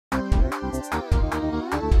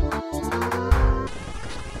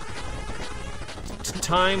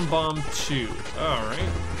Time Bomb 2. Alright.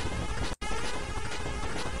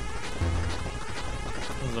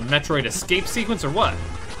 This is a Metroid escape sequence or what?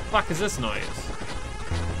 The fuck is this noise?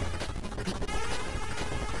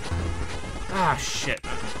 Ah, shit.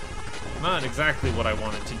 Not exactly what I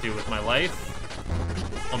wanted to do with my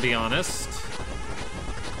life. I'll be honest.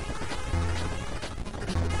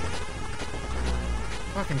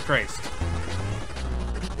 Fucking Christ.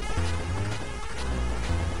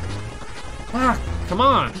 Ah, come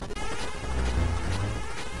on.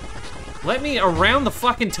 Let me around the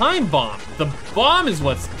fucking time bomb. The bomb is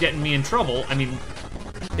what's getting me in trouble. I mean,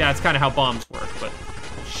 yeah, it's kind of how bombs work, but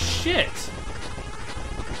shit.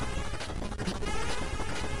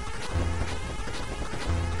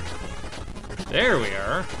 There we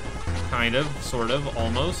are. Kind of, sort of,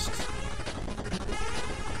 almost.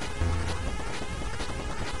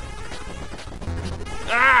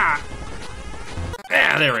 Ah!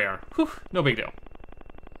 Yeah, there we are. Whew, no big deal.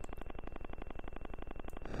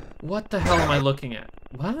 What the hell am I looking at?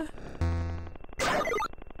 What?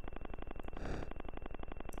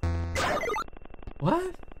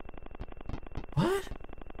 What? What?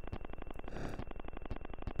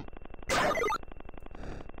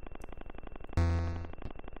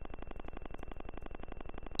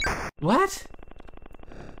 What?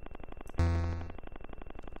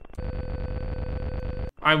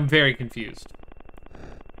 I'm very confused.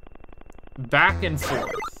 Back and forth.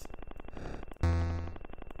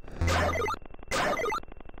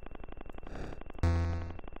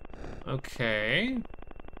 Okay.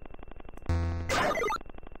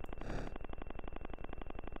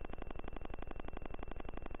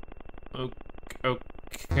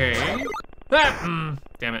 Okay. Ah!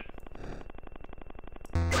 Damn it.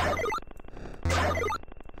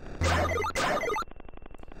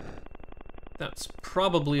 That's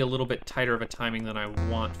probably a little bit tighter of a timing than I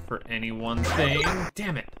want for any one thing.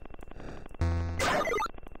 Damn it.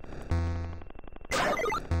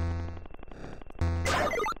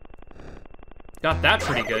 Got that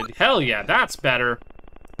pretty good. Hell yeah, that's better.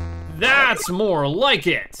 That's more like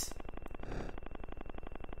it.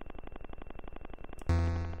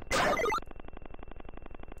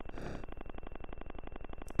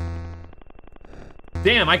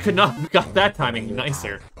 Damn, I could not have got that timing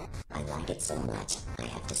nicer. I like it so much, I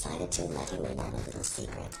have decided to let you in on a little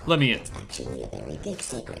secret. Let me in. It's actually a very big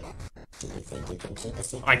secret. Do you think you can keep a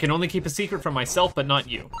secret? I can only keep a secret from myself, but not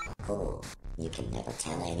you. Cool. You can never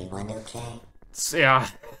tell anyone, okay? Yeah.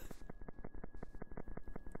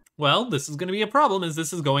 Well, this is gonna be a problem as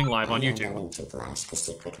this is going live on YouTube. I'm going to flash the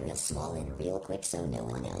secret real small and real quick so no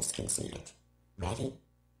one else can see it. Ready?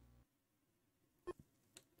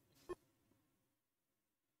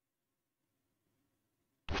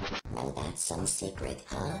 Well, that's some secret,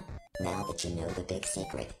 huh? Now that you know the big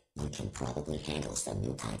secret, you can probably handle some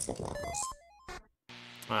new types of levels.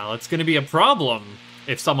 Well, it's gonna be a problem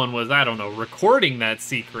if someone was, I don't know, recording that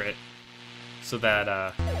secret so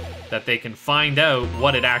that, that they can find out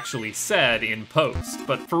what it actually said in post.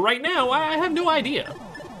 But for right now, I have no idea.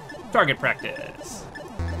 Target practice.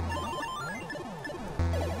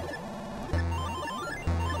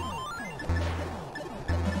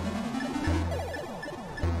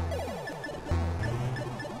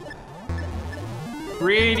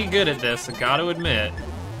 Pretty good at this, I gotta admit.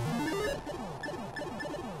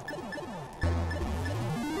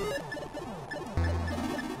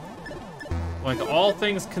 Like, all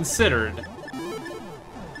things considered.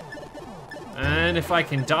 And if I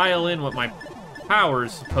can dial in what my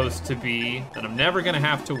power's supposed to be, then I'm never gonna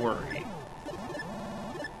have to worry.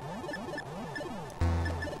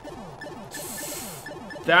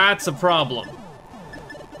 That's a problem.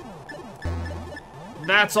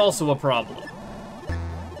 That's also a problem.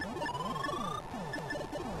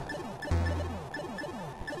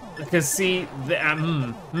 Because see,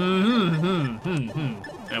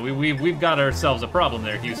 we've got ourselves a problem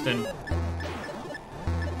there, Houston.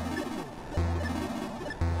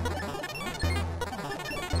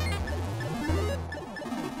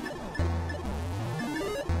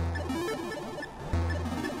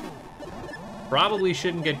 Probably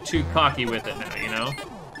shouldn't get too cocky with it now, you know?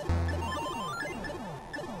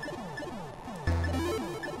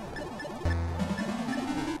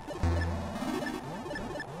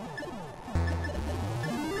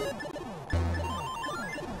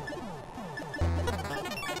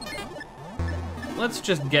 Let's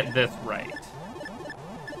just get this right.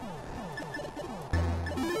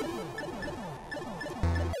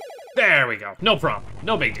 There we go. No problem.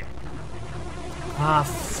 No big deal.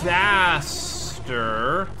 Faster.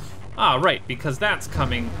 Ah, right, because that's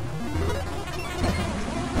coming.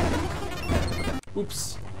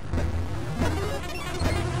 Oops.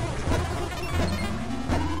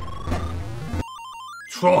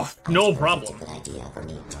 Oh, no It's problem. a good idea for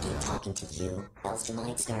me to keep talking to you, else you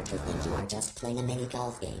might start to think you are just playing a mini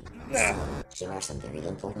golf game. So, here are some very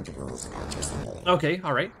important rules about your simulator. Okay,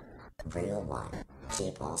 alright. Rule 1.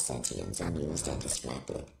 Keep all sentients amused and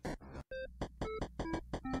distracted.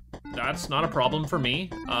 That's not a problem for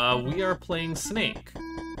me. We are playing Snake.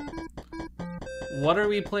 What are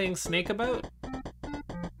we playing Snake about?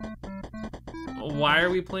 Why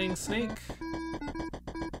are we playing Snake?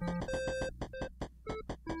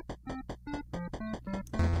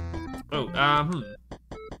 Oh,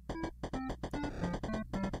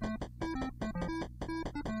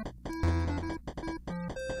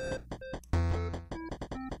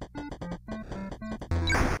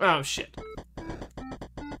 Oh, shit.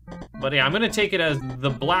 But yeah, I'm gonna take it as the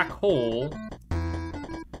black hole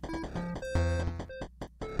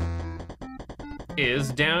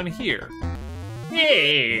is down here. Rule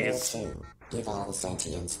Yes! 2. Give all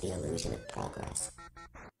sentients the illusion of progress.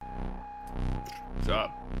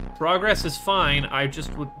 Progress is fine, I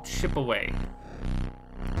just would chip away.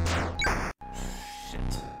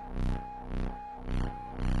 Shit.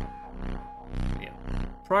 Yeah.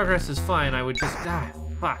 Progress is fine, I would just...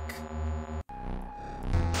 fuck.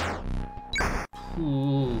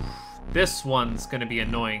 Ooh, this one's gonna be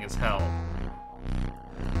annoying as hell.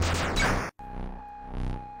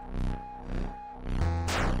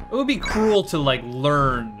 It would be cruel to, like,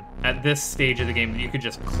 learn at this stage of the game that you could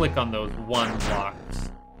just click on those one blocks.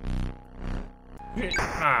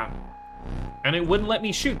 And it wouldn't let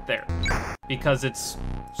me shoot there, because it's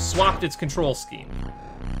swapped its control scheme.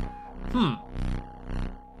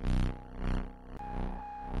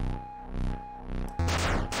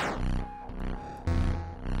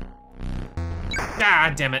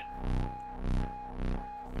 Ah, damn it.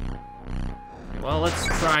 Well, let's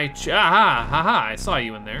try... Aha! Haha! I saw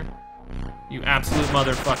you in there. You absolute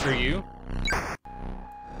motherfucker, you.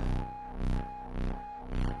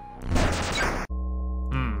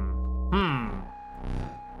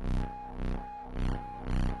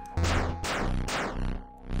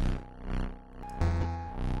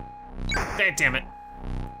 Damn it.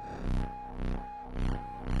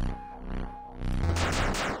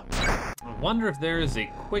 I wonder if there is a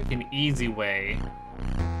quick and easy way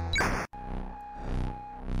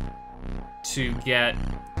to get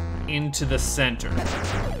into the center.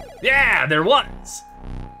 Yeah, there was!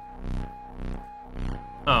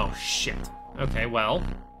 Oh, shit. Okay, well.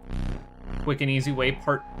 Quick and easy way,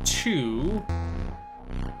 part 2.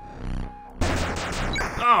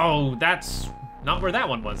 Oh, that's not where that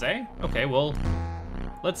one was, eh? Okay, well,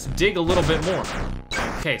 let's dig a little bit more.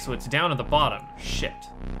 Okay, so it's down at the bottom. Shit.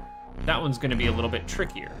 That one's gonna be a little bit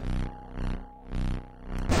trickier.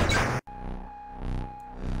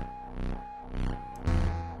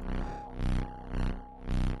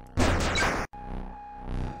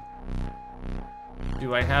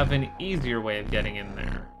 Do I have an easier way of getting in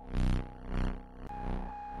there?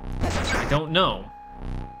 I don't know.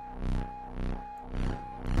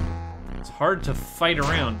 It's hard to fight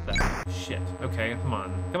around that. Shit. Okay, come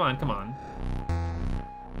on. Come on, come on.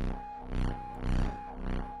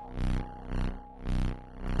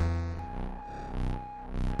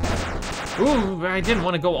 Ooh, I didn't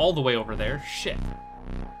want to go all the way over there. Shit.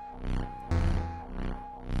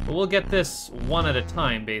 But we'll get this one at a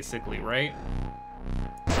time, basically, right?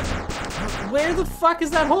 Where the fuck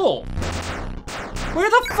is that hole? Where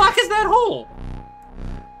the fuck is that hole?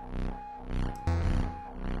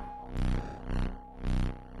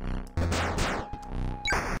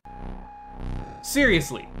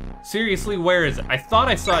 Seriously. Seriously, where is it? I thought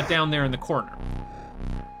I saw it down there in the corner.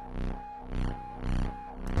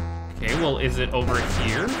 Okay, well, is it over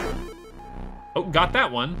here? Oh, got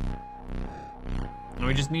that one. And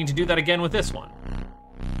we just need to do that again with this one.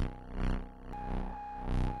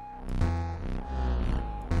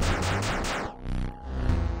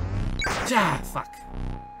 Ah, fuck.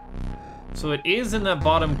 So it is in that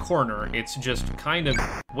bottom corner, it's just kind of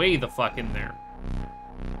way the fuck in there.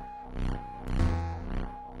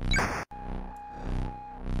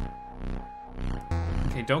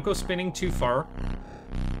 Okay, don't go spinning too far.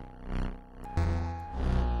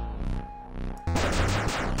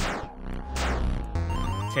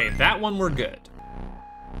 Okay, that one we're good.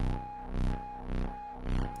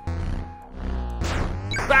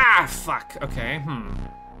 Ah, fuck. Okay,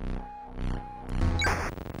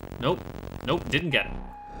 Nope. Nope, didn't get it.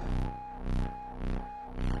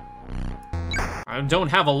 I don't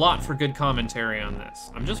have a lot for good commentary on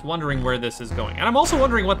this. I'm just wondering where this is going. And I'm also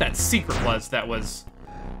wondering what that secret was that was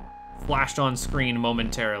flashed on screen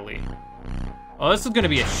momentarily. Oh, this is gonna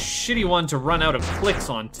be a shitty one to run out of clicks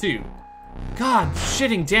on, too. God,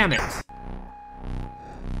 shitting damn it.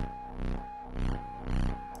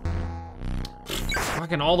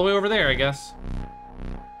 Fucking all the way over there, I guess.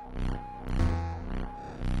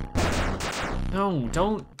 No,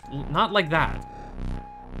 don't, not like that.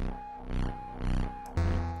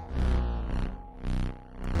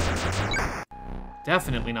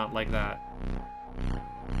 Definitely not like that.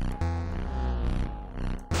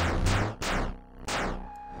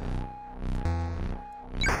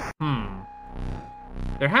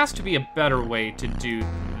 There has to be a better way to do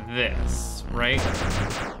this, right?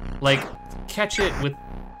 Like, catch it with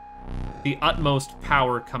the utmost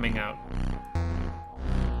power coming out.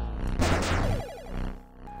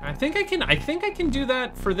 I think I can do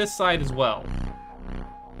that for this side as well.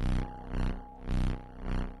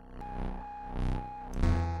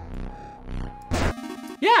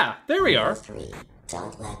 Yeah, there we are. 3.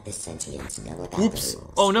 Don't let the sentients know about Oops. the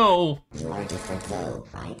rules. Oh no. You are different though,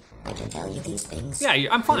 right? I can tell you these things. Yeah,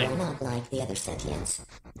 I'm fine. You are not like the other sentients.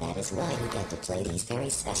 That is why you get to play these very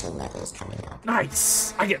special levels coming up.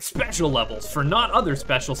 Nice! I get special levels for not other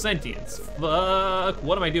special sentients. Fuck,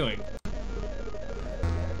 what am I doing?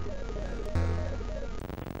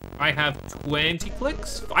 I have 20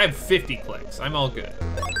 clicks? I have 50 clicks. I'm all good.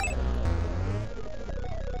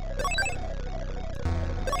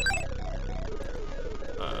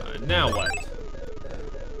 Now what?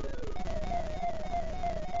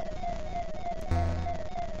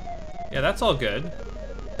 Yeah, that's all good.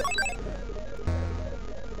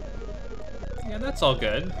 Yeah, that's all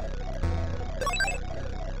good.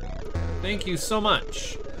 Thank you so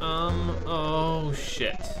much. Oh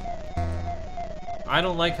shit. I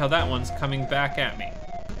don't like how that one's coming back at me.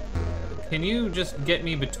 Can you just get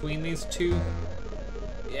me between these two?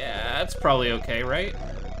 Yeah, that's probably okay, right?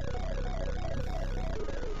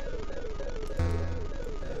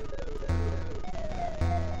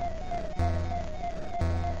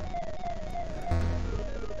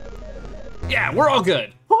 Yeah, we're all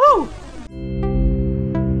good. Woohoo!